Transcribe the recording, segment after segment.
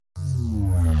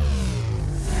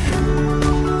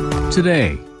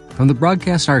Today, from the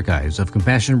broadcast archives of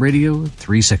Compassion Radio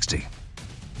 360.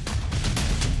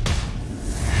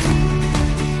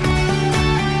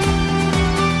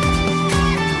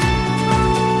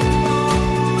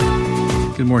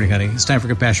 Good morning, honey. It's time for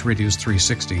Compassion Radio's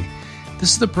 360.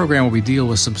 This is the program where we deal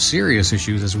with some serious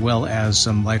issues as well as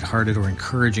some lighthearted or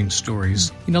encouraging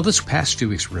stories. You know, this past 2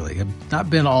 weeks really have not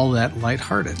been all that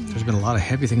lighthearted. There's been a lot of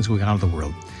heavy things going on in the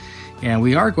world. And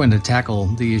we are going to tackle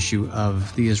the issue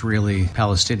of the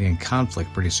Israeli-Palestinian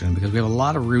conflict pretty soon because we have a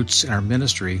lot of roots in our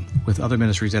ministry with other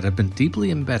ministries that have been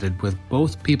deeply embedded with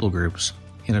both people groups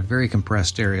in a very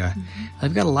compressed area.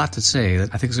 I've got a lot to say that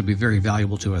I think is going to be very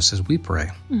valuable to us as we pray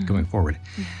going forward.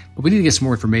 But we need to get some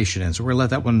more information in, so we're going to let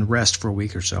that one rest for a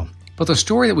week or so. But the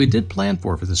story that we did plan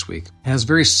for this week has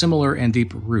very similar and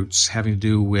deep roots having to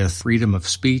do with freedom of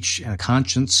speech and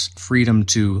conscience, freedom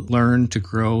to learn, to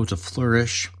grow, to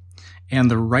flourish, and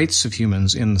the rights of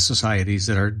humans in societies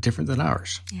that are different than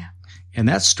ours. Yeah. And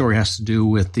that story has to do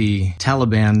with the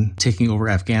Taliban taking over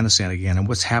Afghanistan again and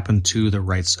what's happened to the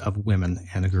rights of women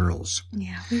and girls.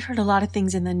 Yeah, we've heard a lot of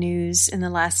things in the news in the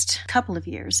last couple of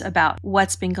years about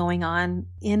what's been going on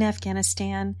in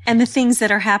Afghanistan and the things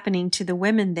that are happening to the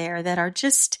women there that are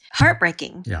just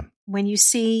heartbreaking. Yeah. When you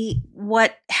see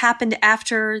what happened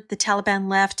after the Taliban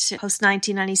left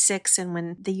post-1996 and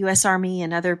when the U.S. Army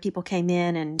and other people came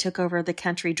in and took over the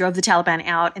country, drove the Taliban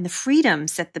out, and the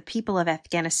freedoms that the people of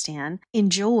Afghanistan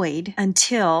enjoyed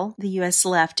until the U.S.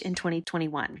 left in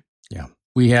 2021. Yeah.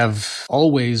 We have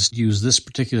always used this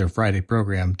particular Friday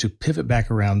program to pivot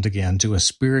back around again to a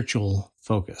spiritual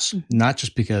focus, not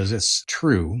just because it's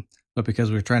true, but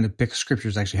because we're trying to pick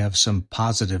scriptures that actually have some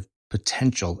positive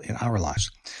potential in our lives,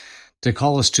 to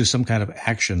call us to some kind of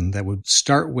action that would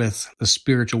start with the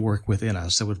spiritual work within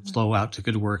us that would flow out to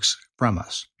good works from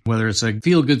us. Whether it's a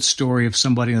feel-good story of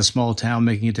somebody in a small town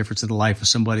making a difference in the life of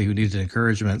somebody who needed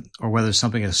encouragement, or whether it's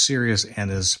something as serious and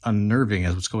as unnerving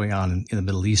as what's going on in the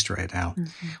Middle East right now.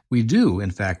 We do, in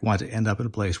fact, want to end up in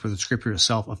a place where the scripture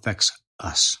itself affects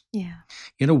us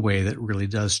in a way that really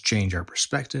does change our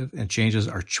perspective and changes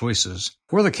our choices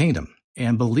for the kingdom,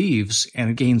 and believes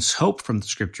and gains hope from the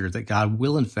scripture that God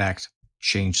will, in fact,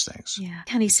 change things. Yeah.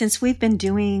 Honey, since we've been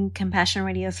doing Compassion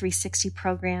Radio 360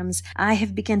 programs, I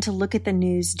have begun to look at the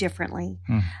news differently.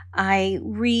 I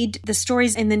read the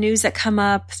stories in the news that come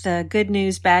up, the good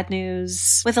news, bad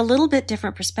news, with a little bit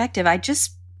different perspective. I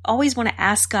just always want to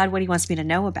ask God what he wants me to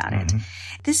know about it.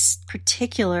 This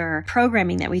particular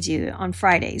programming that we do on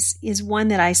Fridays is one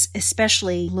that I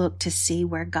especially look to see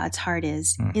where God's heart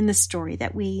is in the story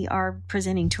that we are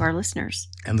presenting to our listeners.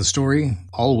 And the story,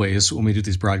 always, when we do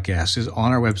these broadcasts, is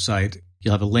on our website.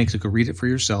 You'll have a link to go read it for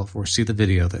yourself or see the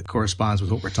video that corresponds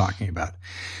with what we're talking about.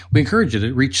 We encourage you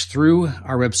to reach through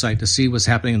our website to see what's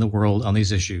happening in the world on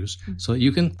these issues so that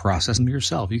you can process them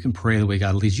yourself. You can pray the way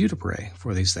God leads you to pray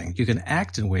for these things. You can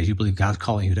act in ways you believe God's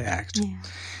calling you to act.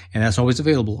 And that's always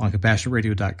available on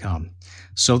CompassionRadio.com.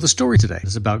 So the story today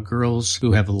is about girls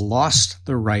who have lost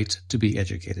the right to be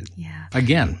educated.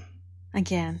 Again.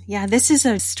 Yeah, this is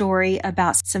a story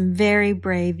about some very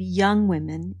brave young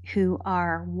women who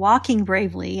are walking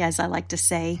bravely, as I like to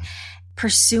say,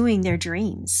 pursuing their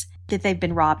dreams that they've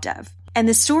been robbed of. And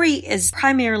the story is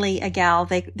primarily a gal.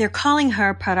 They're calling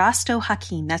her Parasto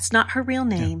Hakim. That's not her real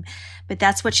name, but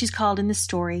that's what she's called in the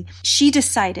story. She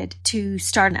decided to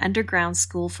start an underground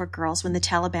school for girls when the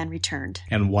Taliban returned.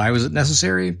 And why was it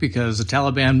necessary? Because the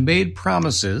Taliban made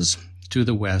promises to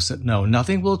the West that no,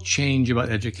 nothing will change about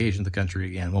education in the country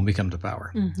again when we come to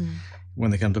power.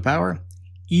 When they come to power,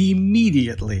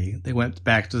 immediately they went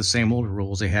back to the same old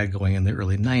rules they had going in the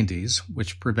early 90s,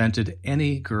 which prevented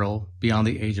any girl beyond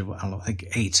the age of, I don't know, I think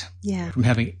 8 from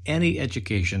having any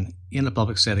education in a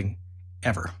public setting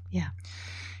ever.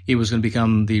 It was going to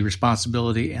become the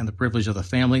responsibility and the privilege of the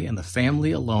family and the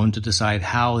family alone to decide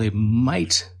how they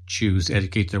might choose to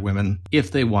educate their women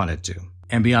if they wanted to.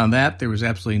 And beyond that, there was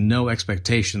absolutely no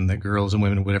expectation that girls and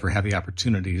women would ever have the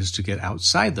opportunities to get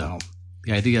outside the home.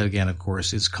 The idea, again, of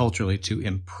course, is culturally to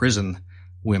imprison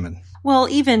women. Well,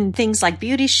 even things like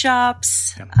beauty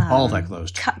shops, all that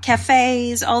closed.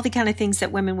 Cafes, all the kind of things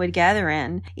that women would gather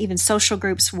in, even social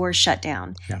groups were shut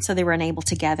down. So they were unable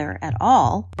to gather at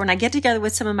all. When I get together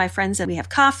with some of my friends and we have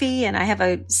coffee and I have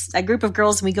a group of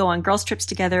girls and we go on girls trips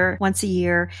together once a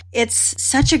year, it's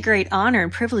such a great honor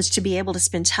and privilege to be able to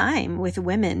spend time with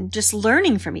women just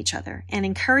learning from each other and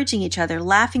encouraging each other,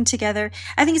 laughing together.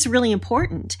 I think it's really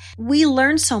important. We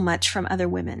learn so much from other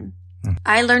women.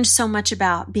 I learned so much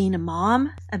about being a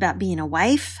mom, about being a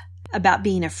wife, about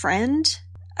being a friend,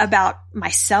 about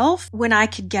myself when I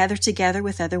could gather together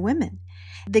with other women.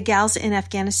 The gals in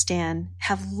Afghanistan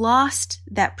have lost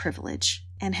that privilege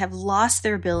and have lost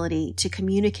their ability to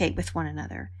communicate with one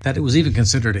another. That it was even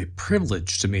considered a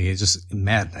privilege to me is just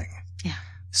maddening. Yeah.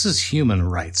 This is human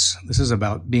rights. This is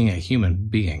about being a human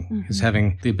being. Mm-hmm. It's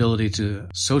having the ability to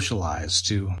socialize,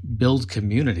 to build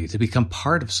community, to become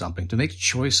part of something, to make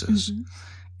choices. Mm-hmm.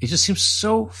 It just seems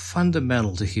so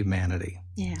fundamental to humanity.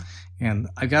 Yeah. And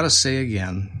I got to say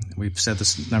again, we've said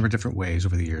this a number of different ways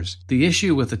over the years, the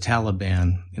issue with the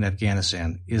Taliban in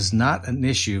Afghanistan is not an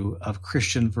issue of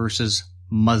Christian versus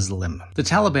Muslim. The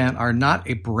Taliban are not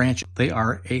a branch. They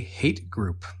are a hate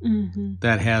group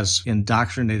that has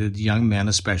indoctrinated young men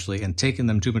especially and taken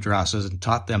them to madrasas and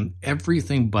taught them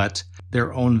everything but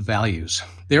their own values.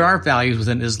 There are values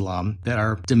within Islam that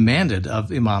are demanded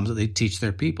of imams that they teach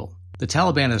their people. The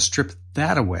Taliban has stripped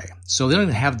that away. So they don't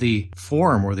even have the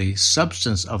form or the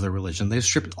substance of their religion. They've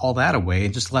stripped all that away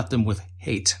and just left them with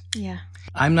hate. Yeah.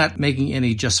 I'm not making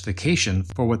any justification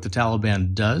for what the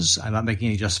Taliban does. I'm not making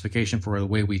any justification for the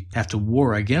way we have to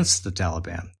war against the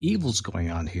Taliban. Evil's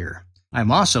going on here.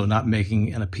 I'm also not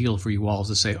making an appeal for you all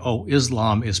to say, oh,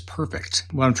 Islam is perfect.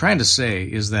 What I'm trying to say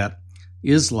is that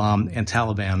Islam and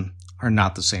Taliban are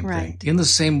not the same thing. In the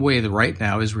same way that right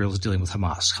now Israel is dealing with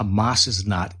Hamas. Hamas is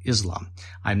not Islam.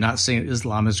 I'm not saying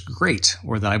Islam is great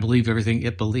or that I believe everything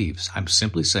it believes. I'm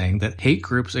simply saying that hate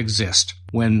groups exist.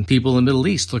 When people in the Middle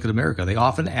East look at America, they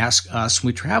often ask us when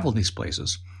we travel in these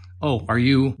places, oh, are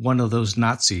you one of those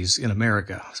Nazis in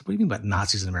America? I said, what do you mean about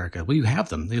Nazis in America? Well, you have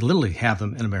them. They literally have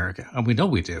them in America. And we know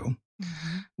we do.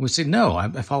 Mm-hmm. We say, no, I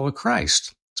follow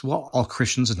Christ. So, well, all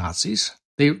Christians are Nazis.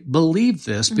 They believe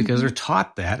this because they're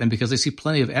taught that and because they see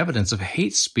plenty of evidence of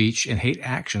hate speech and hate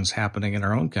actions happening in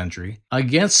our own country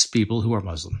against people who are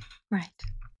Muslim. Right.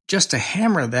 Just to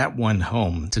hammer that one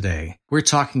home today, we're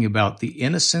talking about the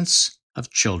innocence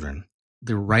of children,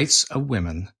 the rights of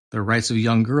women, the rights of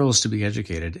young girls to be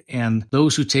educated, and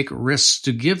those who take risks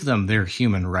to give them their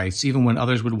human rights, even when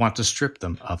others would want to strip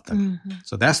them of them. Mm-hmm.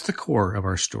 So that's the core of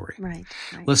our story. Right.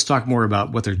 Let's talk more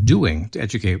about what they're doing to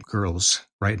educate girls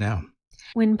right now.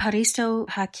 When Paristo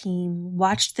Hakim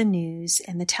watched the news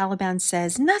and the Taliban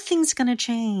says, nothing's going to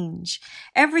change.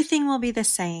 Everything will be the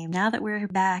same now that we're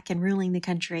back and ruling the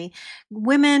country.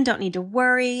 Women don't need to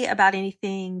worry about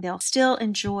anything. They'll still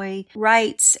enjoy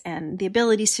rights and the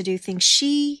abilities to do things.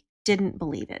 She didn't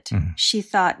believe it. Mm-hmm. She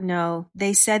thought, no,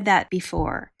 they said that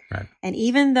before. Right. And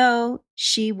even though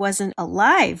she wasn't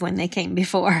alive when they came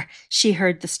before, she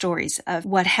heard the stories of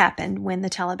what happened when the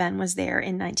Taliban was there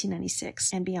in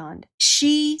 1996 and beyond.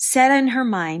 She set in her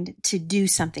mind to do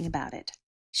something about it.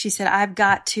 She said, I've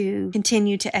got to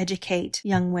continue to educate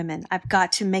young women. I've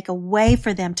got to make a way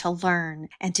for them to learn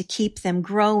and to keep them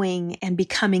growing and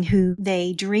becoming who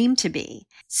they dream to be.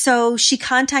 So she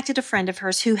contacted a friend of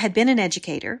hers who had been an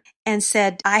educator and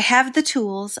said, I have the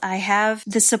tools, I have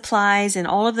the supplies and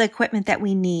all of the equipment that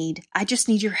we need. I just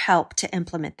need your help to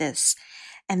implement this.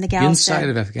 And the gal said, Inside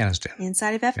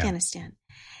of Afghanistan.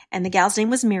 Yeah. And the gal's name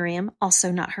was Miriam, also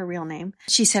not her real name.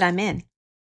 She said, I'm in.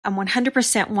 I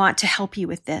 100% want to help you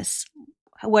with this.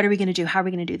 What are we going to do? How are we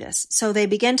going to do this? So they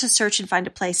began to search and find a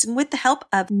place. And with the help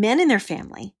of men in their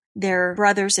family, their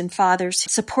brothers and fathers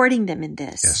supporting them in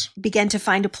this, began to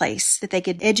find a place that they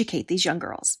could educate these young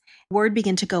girls. Word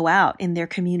began to go out in their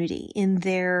community, in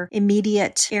their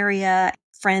immediate area,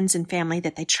 friends and family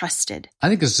that they trusted. I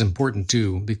think this is important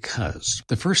too because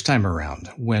the first time around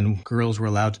when girls were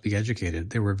allowed to be educated,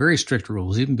 there were very strict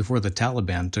rules, even before the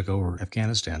Taliban took over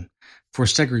Afghanistan, for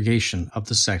segregation of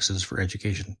the sexes for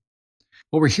education.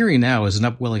 What we're hearing now is an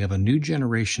upwelling of a new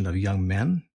generation of young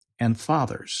men and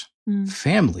fathers,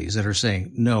 families that are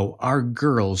saying, no, our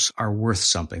girls are worth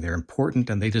something. They're important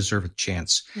and they deserve a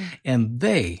chance. And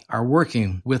they are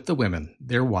working with the women,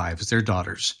 their wives, their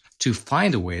daughters, to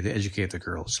find a way to educate the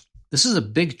girls. This is a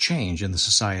big change in the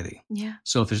society. Yeah.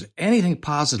 So if there's anything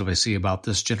positive I see about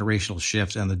this generational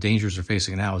shift and the dangers they're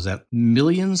facing now is that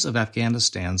millions of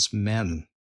Afghanistan's men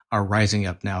are rising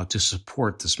up now to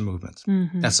support this movement.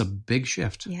 Mm-hmm. That's a big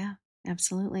shift. Yeah,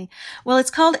 absolutely. Well,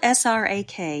 it's called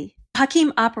SRAK.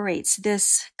 Hakim operates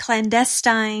this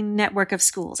clandestine network of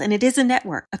schools, and it is a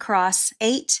network across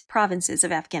 8 provinces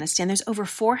of Afghanistan. There's over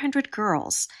 400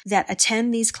 girls that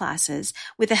attend these classes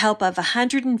with the help of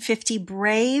 150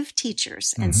 brave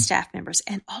teachers and staff members,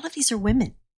 and all of these are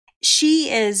women.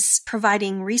 She is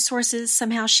providing resources.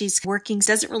 Somehow she's working,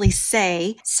 doesn't really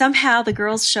say. Somehow the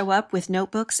girls show up with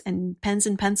notebooks and pens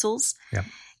and pencils,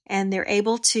 and they're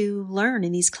able to learn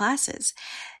in these classes.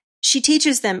 She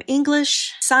teaches them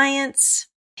English, science,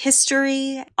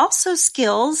 history, also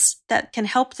skills that can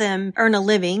help them earn a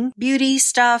living, beauty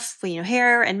stuff,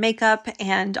 hair and makeup,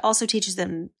 and also teaches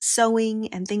them sewing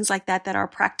and things like that are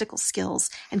practical skills,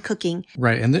 and cooking.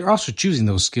 Right. And they're also choosing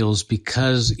those skills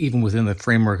because even within the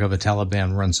framework of a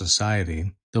Taliban-run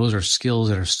society, those are skills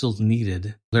that are still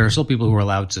needed. There are still people who are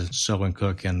allowed to sew and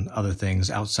cook and other things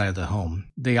outside the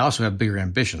home. They also have bigger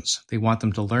ambitions. They want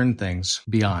them to learn things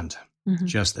beyond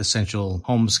just essential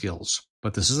home skills.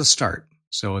 But this is a start.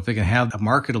 So if they can have a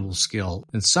marketable skill,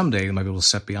 then someday they might be able to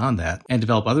step beyond that and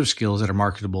develop other skills that are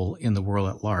marketable in the world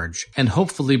at large, and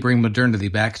hopefully bring modernity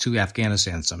back to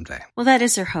Afghanistan someday. Well, that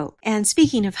is their hope. And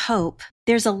speaking of hope,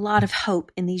 there's a lot of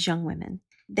hope in these young women.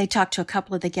 They talked to a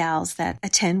couple of the gals that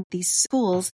attend these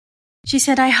schools. She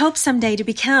said, I hope someday to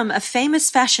become a famous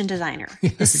fashion designer.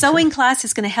 The sewing class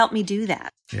is going to help me do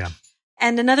that. Yeah.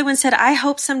 And another one said, I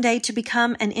hope someday to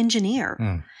become an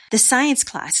engineer. The science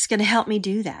class is going to help me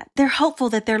do that. They're hopeful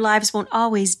that their lives won't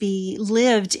always be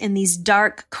lived in these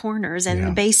dark corners and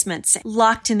in basements,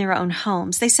 locked in their own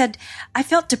homes. They said, I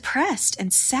felt depressed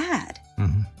and sad,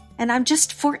 and I'm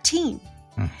just 14.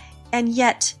 And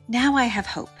yet now I have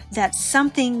hope that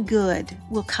something good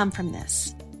will come from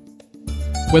this.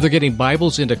 Whether getting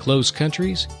Bibles into closed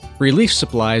countries, relief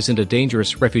supplies into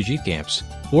dangerous refugee camps,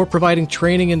 or providing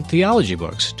training in theology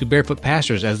books to barefoot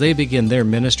pastors as they begin their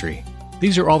ministry,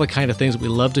 these are all the kind of things that we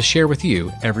love to share with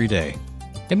you every day.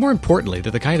 And more importantly,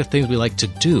 they're the kind of things we like to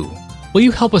do. Will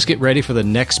you help us get ready for the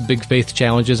next big faith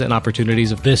challenges and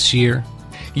opportunities of this year?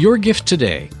 Your gift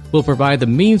today will provide the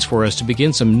means for us to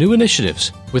begin some new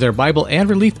initiatives with our Bible and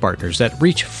relief partners that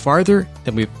reach farther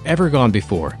than we've ever gone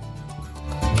before.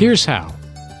 Here's how.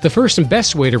 The first and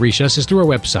best way to reach us is through our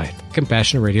website,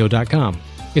 CompassionRadio.com.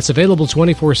 It's available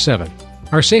 24/7.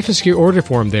 Our safe and secure order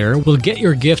form there will get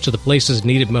your gift to the places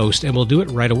needed most, and we'll do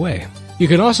it right away. You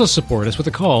can also support us with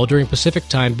a call during Pacific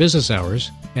Time business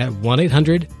hours at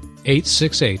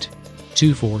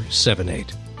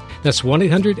 1-800-868-2478. That's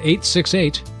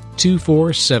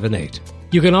 1-800-868-2478.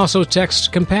 You can also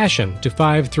text Compassion to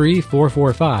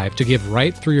 53445 to give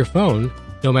right through your phone,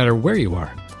 no matter where you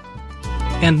are.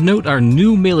 And note our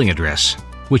new mailing address,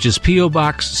 which is P.O.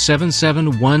 Box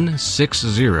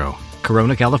 77160,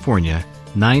 Corona, California,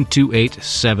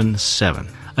 92877.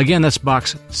 Again, that's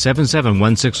Box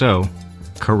 77160,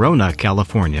 Corona,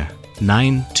 California,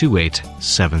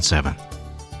 92877.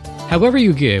 However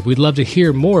you give, we'd love to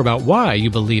hear more about why you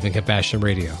believe in Compassion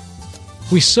Radio.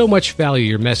 We so much value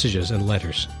your messages and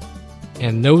letters.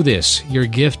 And know this, your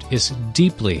gift is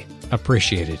deeply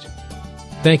appreciated.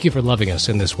 Thank you for loving us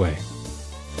in this way.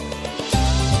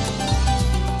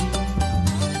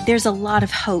 There's a lot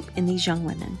of hope in these young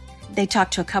women. They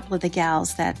talked to a couple of the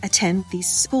gals that attend these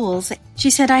schools. She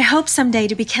said, I hope someday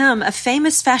to become a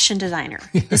famous fashion designer.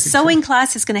 The sewing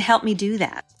class is going to help me do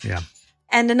that. Yeah.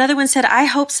 And another one said, I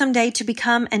hope someday to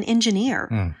become an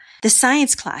engineer. The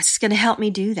science class is going to help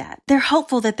me do that. They're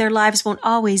hopeful that their lives won't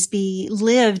always be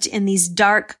lived in these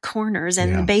dark corners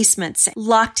and in basements,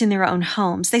 locked in their own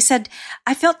homes. They said,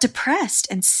 I felt depressed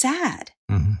and sad,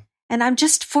 and I'm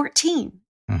just 14.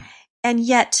 And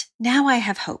yet now I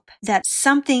have hope that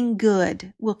something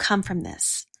good will come from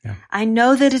this. Yeah. I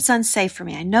know that it's unsafe for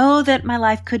me. I know that my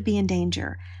life could be in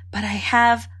danger, but I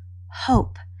have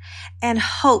hope, and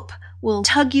hope will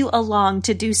tug you along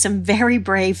to do some very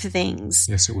brave things.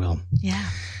 Yes, it will. Yeah.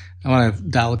 I want to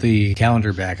dial the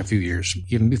calendar back a few years,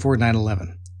 even before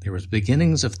 9/11. There was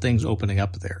beginnings of things opening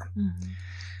up there.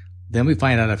 Then we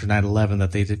find out after 9/11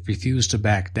 that they refused to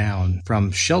back down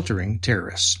from sheltering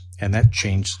terrorists, and that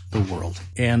changed the world.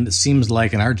 And it seems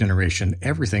like in our generation,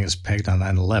 everything is pegged on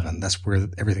 9/11. That's where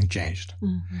everything changed.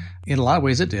 In a lot of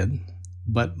ways it did,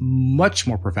 but much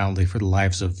more profoundly for the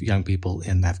lives of young people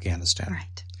in Afghanistan.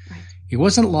 Right. It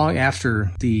wasn't long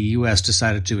after the U.S.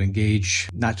 decided to engage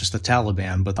not just the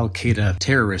Taliban, but al-Qaeda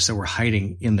terrorists that were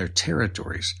hiding in their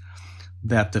territories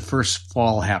that the first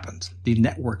fall happened. The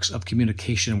networks of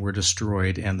communication were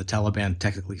destroyed, and the Taliban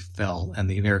technically fell, and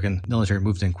the American military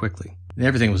moved in quickly. And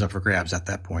everything was up for grabs at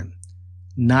that point.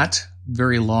 Not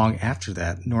very long after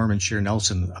that, Norman Shear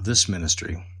Nelson of this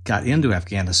ministry got into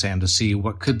Afghanistan to see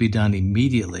what could be done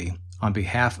immediately on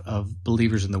behalf of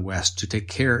believers in the West to take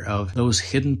care of those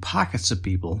hidden pockets of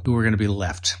people who were going to be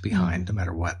left behind no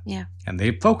matter what. Yeah. And they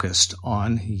focused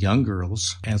on young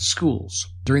girls and schools.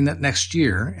 During that next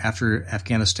year, after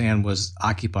Afghanistan was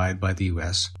occupied by the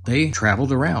U.S., they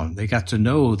traveled around. They got to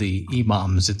know the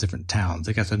imams in different towns.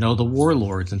 They got to know the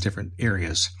warlords in different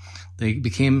areas. They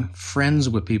became friends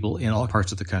with people in all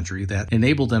parts of the country that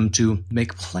enabled them to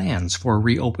make plans for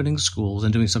reopening schools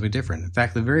and doing something different. In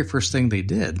fact, the very first thing they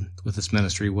did with this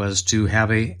ministry was to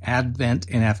have a Advent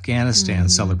in Afghanistan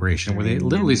celebration where they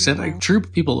literally sent a troop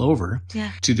of people over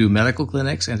to do medical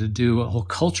clinics and to do a whole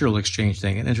cultural exchange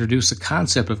thing and introduce the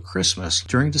concept of Christmas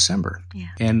during December. Yeah.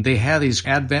 And they had these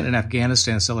Advent in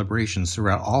Afghanistan celebrations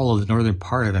throughout all of the northern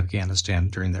part of Afghanistan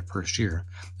during that first year.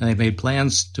 And they made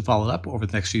plans to follow up over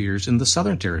the next few years in the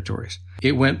southern territories.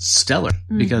 It went stellar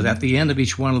because at the end of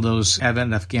each one of those Advent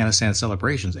in Afghanistan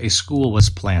celebrations, a school was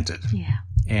planted. Yeah.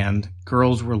 And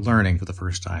girls were learning for the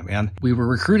first time. And we were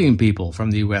recruiting people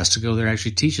from the U.S. to go there and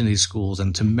actually teach in these schools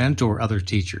and to mentor other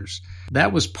teachers.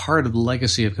 That was part of the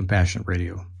legacy of Compassionate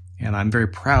Radio. And I'm very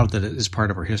proud that it is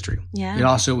part of our history. Yeah. It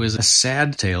also is a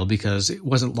sad tale because it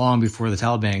wasn't long before the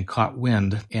Taliban caught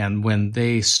wind. And when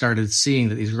they started seeing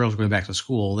that these girls were going back to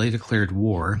school, they declared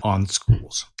war on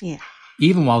schools. Yeah.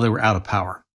 Even while they were out of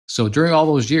power. So during all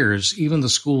those years, even the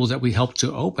schools that we helped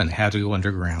to open had to go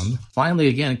underground. Finally,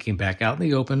 again, came back out in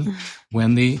the open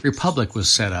when the Republic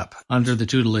was set up under the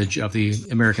tutelage of the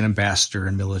American ambassador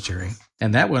and military.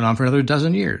 And that went on for another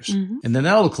dozen years. And then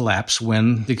that'll collapse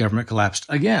when the government collapsed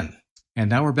again. And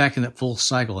now we're back in that full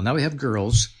cycle. And now we have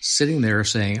girls sitting there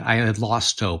saying, I had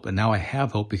lost hope, and now I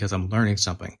have hope because I'm learning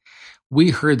something. We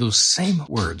heard those same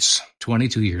words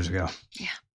 22 years ago. Yeah.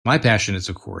 My passion is,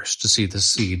 of course, to see the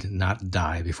seed not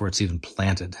die before it's even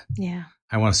planted. Yeah.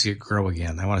 I want to see it grow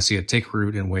again. I want to see it take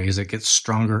root in ways that get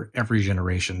stronger every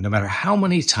generation, no matter how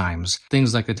many times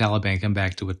things like the Taliban come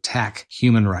back to attack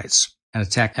human rights and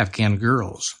attack Afghan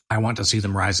girls. I want to see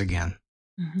them rise again.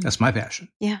 That's my passion.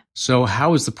 Yeah. So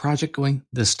how is the project going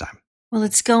this time? Well,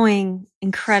 it's going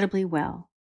incredibly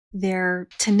well. They're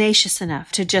tenacious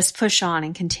enough to just push on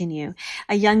and continue.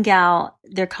 A young gal,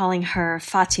 they're calling her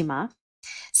Fatima,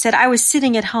 said, I was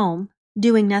sitting at home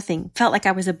doing nothing, felt like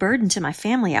I was a burden to my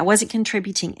family. I wasn't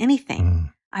contributing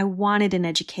anything. I wanted an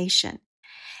education.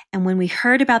 And when we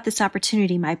heard about this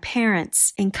opportunity, my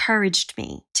parents encouraged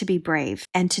me to be brave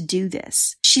and to do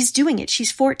this. She's doing it.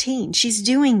 She's 14. She's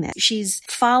doing this. She's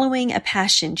following a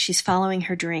passion. She's following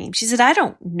her dream. She said, I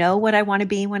don't know what I want to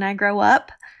be when I grow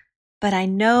up, but I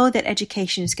know that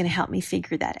education is going to help me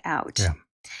figure that out. Yeah.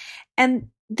 And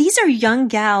these are young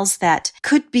gals that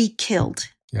could be killed.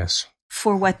 Yes.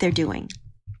 For what they're doing.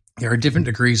 There are different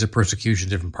degrees of persecution in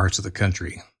different parts of the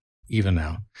country, even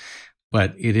now.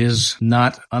 But it is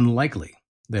not unlikely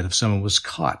that if someone was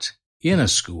caught in a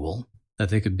school, that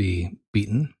they could be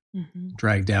beaten,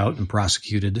 dragged out and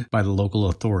prosecuted by the local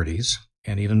authorities,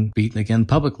 and even beaten again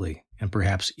publicly, and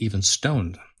perhaps even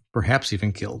stoned, perhaps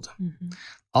even killed.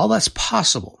 All that's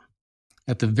possible.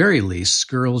 At the very least,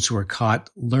 girls who are caught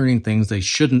learning things they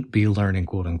shouldn't be learning,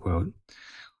 quote unquote,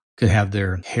 could have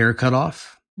their hair cut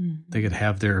off. They could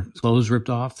have their clothes ripped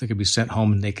off. They could be sent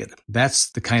home naked. That's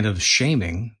the kind of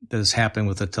shaming that has happened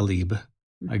with the Talib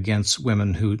against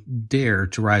women who dare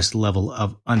to rise to the level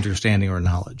of understanding or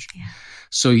knowledge. Yeah.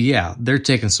 So yeah, they're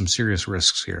taking some serious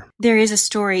risks here. There is a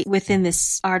story within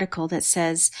this article that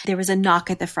says there was a knock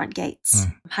at the front gates.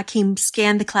 Hakim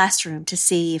scanned the classroom to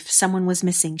see if someone was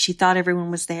missing. She thought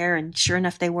everyone was there, and sure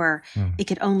enough, they were. It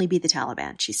could only be the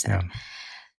Taliban, she said. Yeah.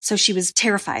 So she was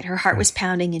terrified. Her heart was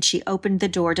pounding, and she opened the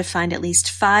door to find at least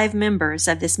 5 members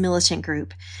of this militant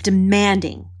group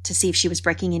demanding to see if she was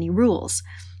breaking any rules.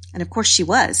 And of course she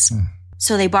was.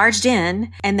 So they barged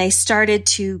in and they started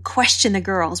to question the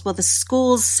girls. Well, the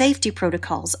school's safety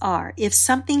protocols are, if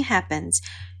something happens,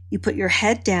 you put your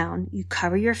head down, you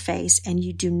cover your face, and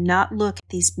you do not look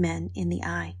these men in the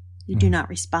eye. You do not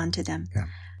respond to them. Yeah.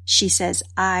 She says,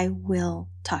 I will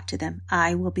talk to them.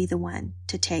 I will be the one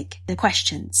to take the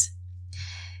questions.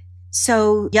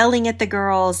 So yelling at the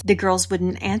girls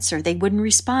wouldn't answer. They wouldn't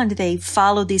respond. They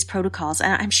followed these protocols.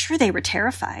 And I'm sure they were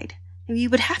terrified. You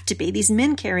would have to be. These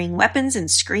men carrying weapons and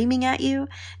screaming at you,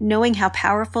 knowing how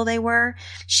powerful they were.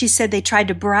 She said they tried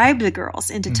to bribe the girls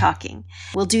into talking.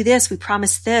 We'll do this. We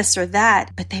promise this or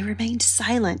that. But they remained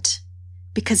silent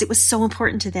because it was so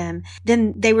important to them.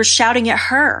 Then they were shouting at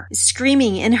her,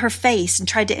 screaming in her face, and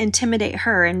tried to intimidate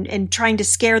her and trying to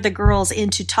scare the girls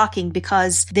into talking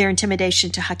because their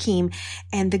intimidation to Hakim.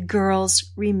 And the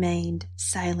girls remained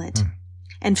silent.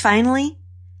 And finally,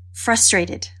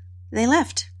 frustrated, they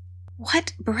left.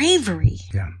 What bravery.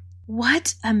 Yeah.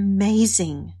 What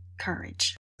amazing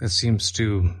courage. That seems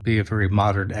to be a very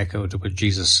modern echo to what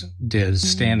Jesus did,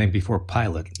 standing before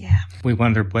Pilate. Yeah. We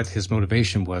wonder what his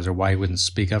motivation was or why he wouldn't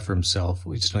speak up for himself.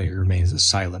 We just know he remains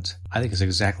silent. I think it's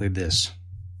exactly this.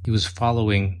 He was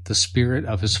following the spirit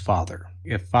of his Father.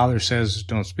 If Father says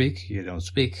don't speak, you don't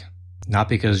speak. Not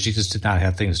because Jesus did not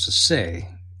have things to say.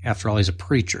 After all, he's a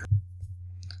preacher.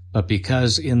 But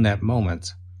because in that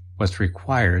moment, what's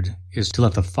required is to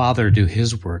let the Father do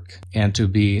his work and to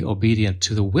be obedient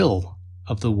to the will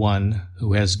of the one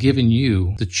who has given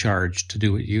you the charge to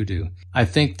do what you do. I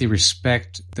think the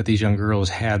respect that these young girls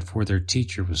had for their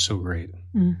teacher was so great.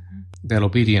 Mm-hmm. That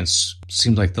obedience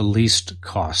seemed like the least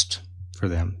cost for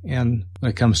them. And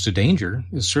when it comes to danger,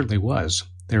 it certainly was.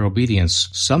 Their obedience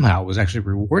somehow was actually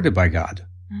rewarded by God,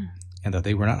 and that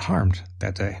they were not harmed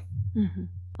that day. Mm-hmm.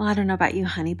 Well, I don't know about you,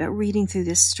 honey, but reading through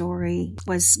this story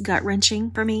was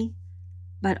gut-wrenching for me.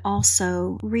 But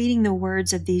also reading the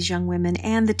words of these young women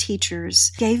and the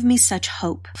teachers gave me such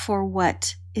hope for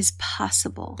what is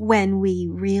possible when we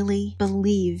really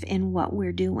believe in what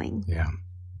we're doing. Yeah.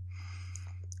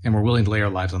 And we're willing to lay our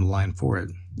lives on the line for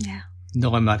it. Yeah.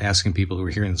 No, I'm not asking people who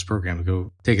are hearing this program to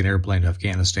go take an airplane to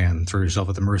Afghanistan and throw yourself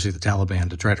at the mercy of the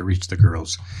Taliban to try to reach the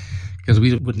girls. Because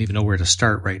we wouldn't even know where to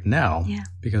start right now. Yeah.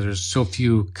 Because there's so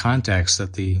few contacts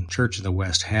that the church in the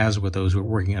West has with those who are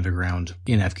working underground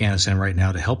in Afghanistan right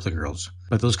now to help the girls.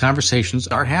 But those conversations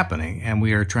are happening, and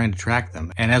we are trying to track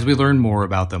them. And as we learn more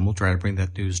about them, we'll try to bring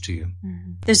that news to you.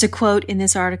 Mm-hmm. There's a quote in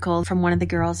this article from one of the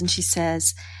girls, and she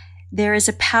says, "There is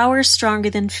a power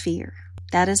stronger than fear.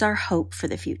 That is our hope for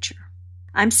the future.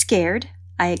 I'm scared.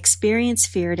 I experience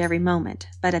fear at every moment.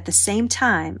 But at the same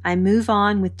time, I move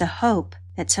on with the hope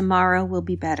that tomorrow will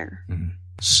be better." Mm-hmm.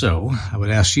 So I would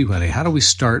ask you, honey, how do we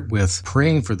start with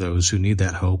praying for those who need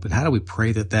that hope? And how do we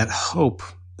pray that that hope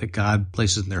that God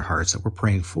places in their hearts that we're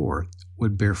praying for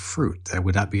would bear fruit, that it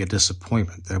would not be a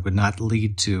disappointment, that it would not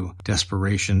lead to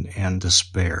desperation and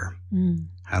despair?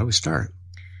 How do we start?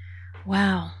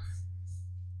 Wow.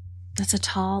 That's a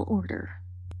tall order.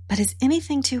 But is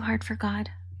anything too hard for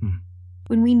God?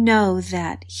 When we know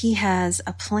that He has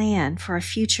a plan for a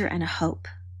future and a hope,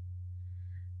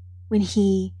 when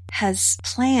He has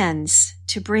plans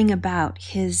to bring about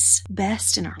His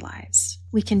best in our lives,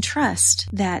 we can trust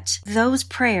that those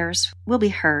prayers will be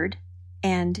heard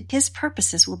and His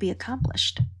purposes will be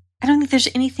accomplished. I don't think there's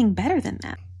anything better than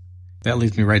that. That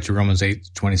leads me right to Romans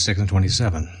 8:26 and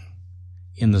 27.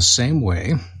 In the same way,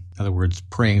 in other words,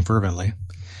 praying fervently,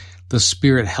 the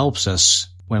Spirit helps us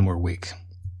when we're weak.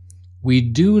 We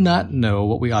do not know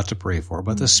what we ought to pray for,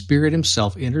 but the Spirit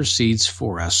Himself intercedes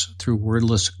for us through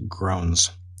wordless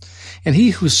groans. And He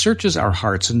who searches our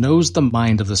hearts knows the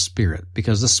mind of the Spirit,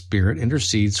 because the Spirit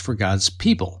intercedes for God's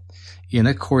people in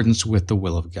accordance with the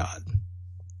will of God.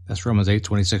 That's Romans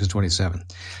 8:26 and 27.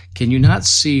 Can you not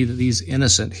see that these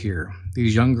innocent here,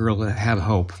 these young girls that have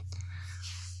hope,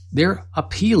 they're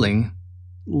appealing,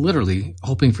 literally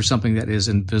hoping for something that is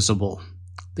invisible.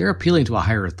 They're appealing to a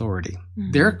higher authority.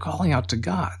 Mm-hmm. They're calling out to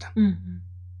God. Mm-hmm.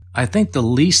 I think the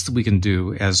least we can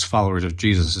do as followers of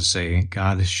Jesus is say,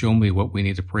 God, show me what we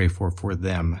need to pray for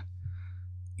them.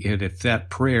 And if that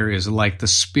prayer is like the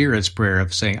Spirit's prayer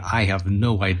of saying, I have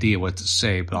no idea what to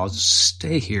say, but I'll just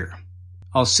stay here.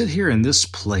 I'll sit here in this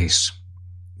place,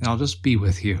 and I'll just be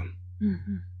with you.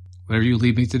 Mm-hmm. Whatever you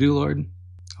lead me to do, Lord,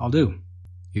 I'll do.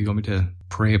 You want me to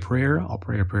pray a prayer? I'll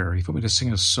pray a prayer. You want me to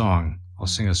sing a song? I'll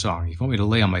sing a song. You want me to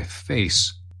lay on my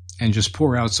face and just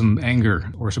pour out some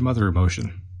anger or some other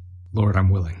emotion? Lord, I'm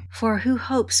willing. For who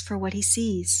hopes for what he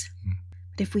sees?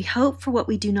 But if we hope for what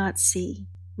we do not see,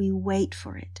 we wait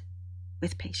for it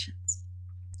with patience.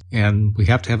 And we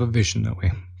have to have a vision, don't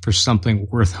we, for something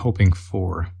worth hoping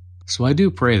for. So I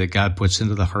do pray that God puts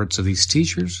into the hearts of these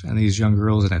teachers and these young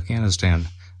girls in Afghanistan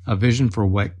a vision for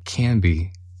what can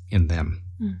be in them.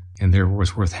 And therefore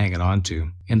was worth hanging on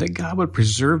to. And that God would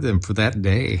preserve them for that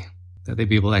day, that they'd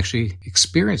be able to actually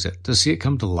experience it, to see it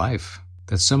come to life.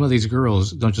 That some of these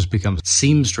girls don't just become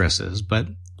seamstresses, but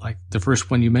like the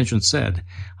first one you mentioned said,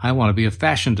 I want to be a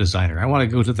fashion designer. I want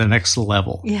to go to the next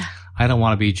level. Yeah. I don't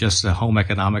want to be just a home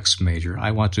economics major. I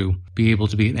want to be able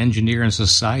to be an engineer in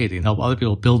society and help other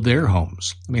people build their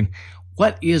homes. I mean,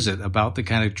 what is it about the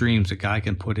kind of dreams that God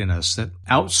can put in us that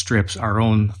outstrips our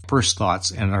own first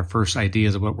thoughts and our first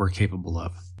ideas of what we're capable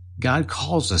of? God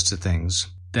calls us to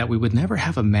things that we would never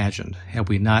have imagined had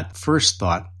we not first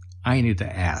thought, I need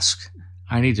to ask.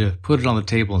 I need to put it on the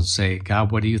table and say,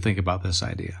 God, what do you think about this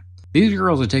idea? These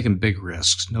girls are taking big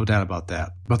risks, no doubt about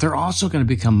that. But they're also going to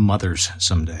become mothers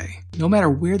someday. No matter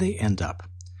where they end up,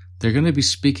 they're going to be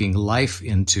speaking life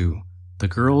into the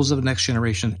girls of the next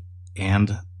generation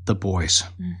and the boys.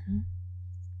 Mm-hmm.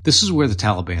 This is where the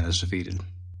Taliban is defeated.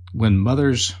 When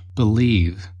mothers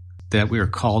believe that we are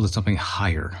called to something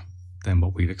higher than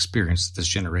what we've experienced this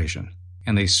generation,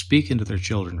 and they speak into their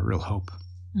children real hope.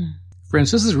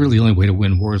 Friends, this is really the only way to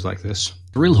win wars like this.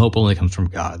 The real hope only comes from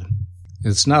God.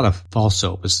 It's not a false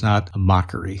hope. It's not a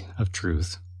mockery of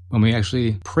truth. When we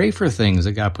actually pray for things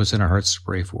that God puts in our hearts to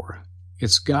pray for,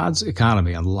 it's God's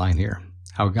economy on the line here.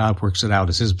 How God works it out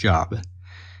is his job.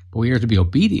 But we are to be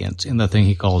obedient in the thing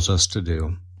he calls us to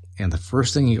do. And the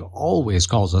first thing he always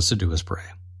calls us to do is pray.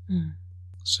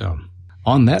 So,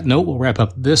 on that note, we'll wrap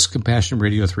up this Compassion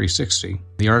Radio 360.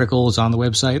 The article is on the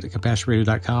website at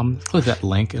compassionradio.com. Click that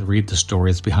link and read the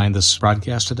story that's behind this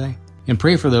broadcast today. And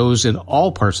pray for those in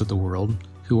all parts of the world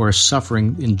who are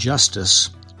suffering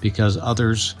injustice because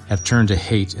others have turned to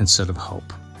hate instead of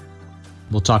hope.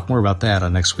 We'll talk more about that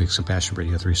on next week's Compassion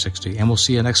Radio 360, and we'll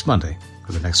see you next Monday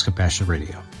for the next Compassion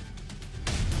Radio.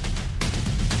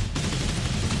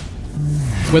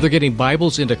 Whether getting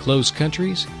Bibles into closed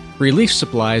countries, relief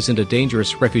supplies into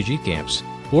dangerous refugee camps,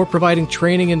 or providing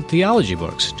training and theology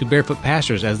books to barefoot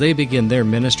pastors as they begin their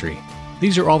ministry,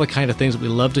 these are all the kind of things that we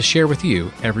love to share with you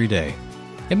every day.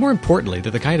 And more importantly,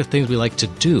 they're the kind of things we like to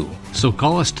do. So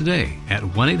call us today at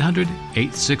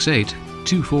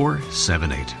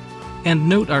 1-800-868-2478. And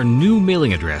note our new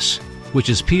mailing address, which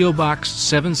is P.O. Box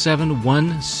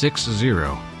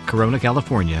 77160, Corona,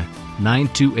 California,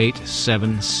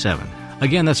 92877.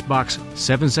 Again, that's Box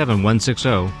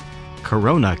 77160,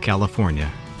 Corona,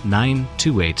 California,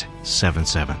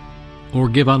 92877. Or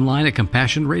give online at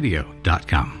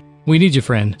CompassionRadio.com. We need you,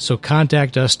 friend, so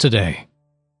contact us today.